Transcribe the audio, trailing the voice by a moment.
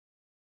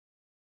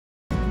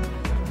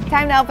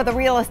Time now for the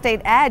Real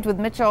Estate Edge with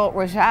Mitch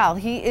Roschelle.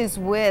 He is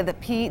with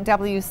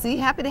PwC.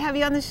 Happy to have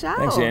you on the show.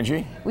 Thanks,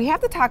 Angie. We have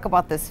to talk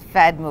about this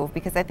Fed move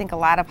because I think a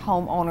lot of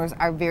homeowners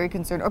are very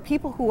concerned, or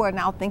people who are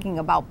now thinking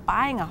about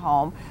buying a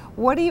home.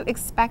 What are you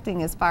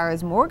expecting as far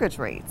as mortgage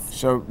rates?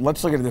 So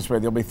let's look at it this way.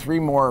 There'll be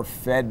 3 more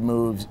Fed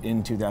moves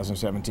in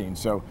 2017.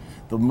 So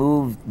the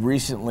move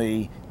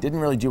recently didn't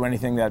really do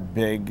anything that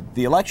big.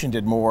 The election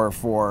did more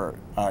for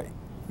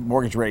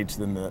mortgage rates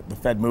than the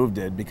Fed move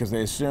did, because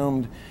they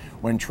assumed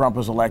when Trump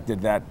was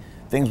elected that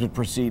things would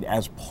proceed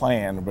as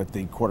planned with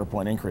the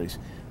quarter-point increase.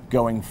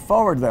 Going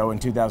forward, though, in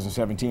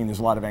 2017, there's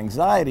a lot of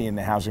anxiety in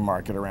the housing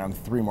market around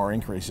 3 more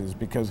increases,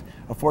 because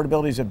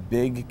affordability is a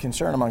big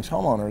concern amongst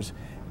homeowners,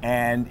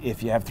 and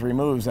if you have 3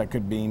 moves, that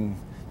could mean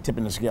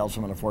tipping the scales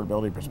from an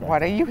affordability perspective.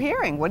 What are you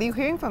hearing? What are you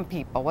hearing from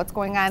people? What's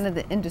going on in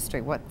the industry?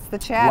 What's the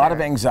chatter? A lot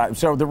of anxiety.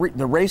 So the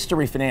race to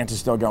refinance is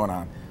still going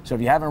on. So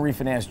if you haven't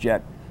refinanced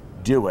yet,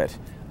 do it.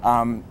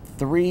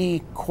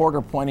 3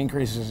 quarter-point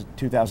increases in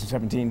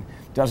 2017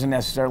 doesn't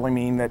necessarily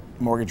mean that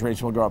mortgage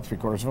rates will go up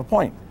 3/4 of a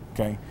point,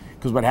 okay?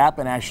 Because what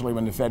happened actually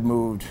when the Fed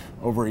moved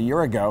over a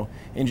year ago,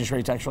 interest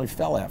rates actually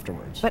fell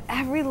afterwards. But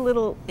every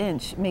little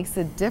inch makes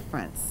a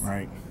difference.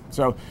 Right.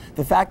 So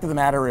the fact of the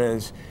matter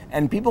is,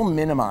 and people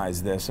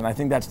minimize this, and I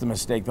think that's the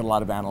mistake that a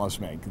lot of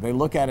analysts make. They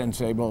look at it and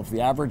say, well, if the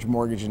average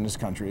mortgage in this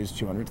country is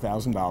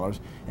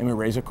 $200,000 and we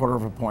raise a 1/4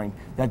 of a point,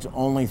 that's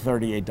only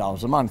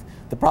 $38 a month.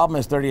 The problem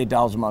is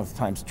 $38 a month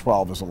times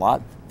 12 is a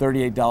lot.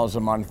 $38 a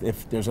month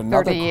if there's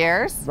another 30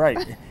 years?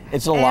 Right.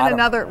 It's a and lot.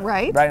 Another,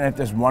 right? Right, and if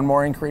there's one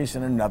more increase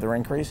and another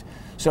increase.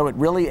 So it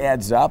really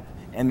adds up,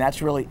 and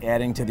that's really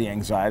adding to the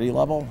anxiety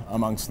level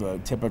amongst the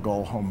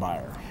typical home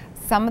buyer.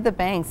 Some of the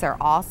banks are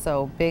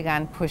also big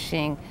on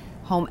pushing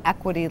home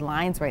equity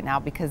lines right now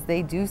because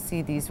they do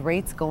see these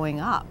rates going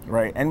up.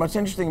 Right, and what's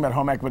interesting about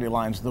home equity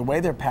lines, the way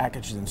they're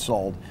packaged and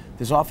sold,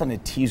 there's often a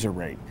teaser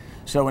rate.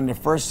 So in the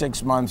first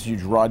 6 months you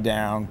draw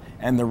down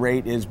and the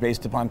rate is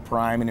based upon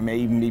prime, and it may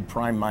even be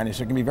prime minus.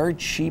 So it can be very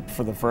cheap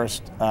for the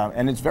first,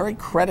 and it's very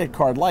credit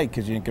card-like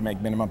because you can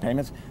make minimum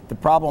payments. The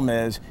problem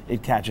is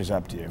it catches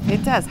up to you.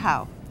 It does,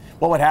 how?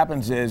 Well, what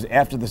happens is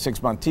after the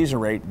 6-month teaser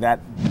rate, that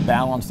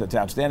balance that's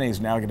outstanding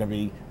is now going to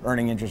be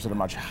earning interest at a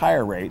much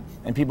higher rate,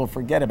 and people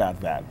forget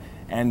about that.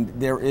 And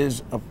there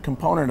is a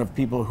component of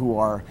people who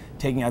are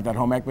taking out that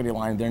home equity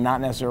line. They're not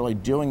necessarily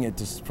doing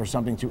it for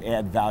something to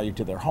add value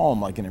to their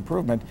home, like an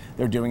improvement.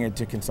 They're doing it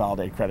to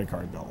consolidate credit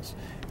card bills.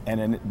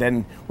 And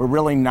then we're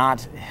really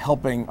not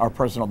helping our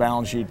personal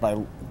balance sheet by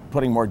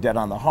putting more debt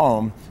on the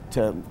home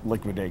to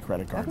liquidate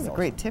credit card bills. That was a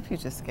great tip you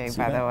just gave,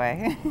 by the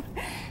way.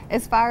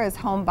 As far as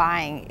home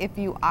buying, if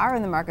you are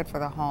in the market for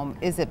the home,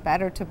 is it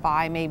better to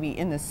buy maybe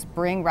in the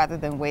spring rather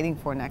than waiting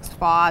for next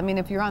fall? I mean,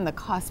 if you're on the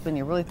cusp and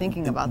you're really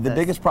thinking about this. The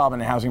biggest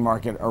problem in the housing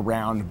market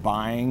around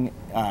buying,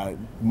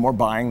 more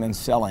buying than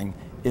selling,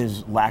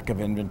 is lack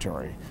of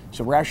inventory.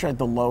 So we're actually at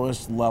the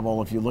lowest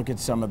level. If you look at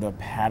some of the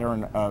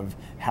pattern of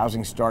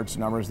housing starts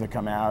numbers that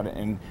come out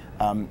and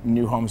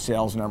new home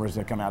sales numbers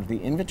that come out, the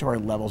inventory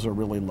levels are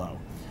really low.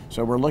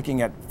 So we're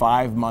looking at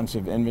 5 months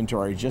of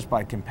inventory. Just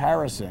by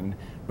comparison,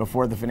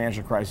 before the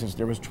financial crisis,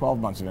 there was 12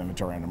 months of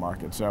inventory on the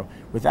market. So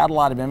without a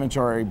lot of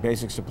inventory,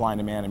 basic supply and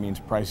demand, it means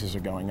prices are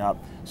going up.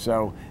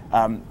 So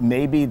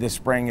maybe the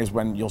spring is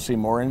when you'll see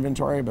more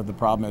inventory, but the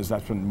problem is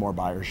that's when more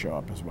buyers show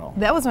up as well.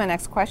 That was my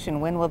next question.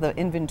 When will the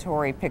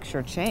inventory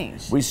picture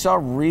change? We saw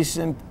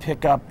recent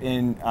pickup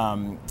in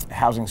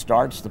housing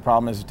starts. The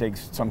problem is it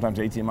takes sometimes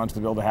 18 months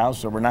to build a house,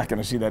 so we're not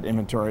going to see that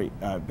inventory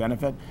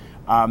benefit.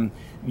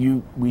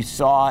 We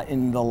saw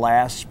in the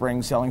last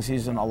spring selling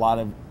season a lot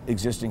of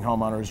existing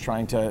homeowners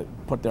trying to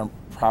put their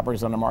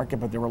properties on the market,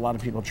 but there were a lot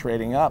of people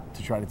trading up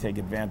to try to take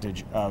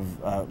advantage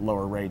of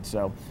lower rates.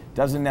 So it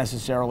doesn't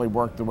necessarily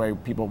work the way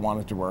people want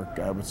it to work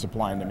with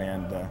supply and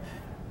demand.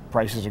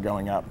 Prices are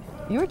going up.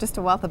 You are just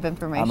a wealth of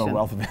information. I'm a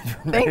wealth of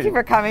information. Thank you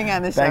for coming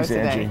on the show today.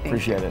 Thanks, Angie.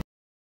 Appreciate it.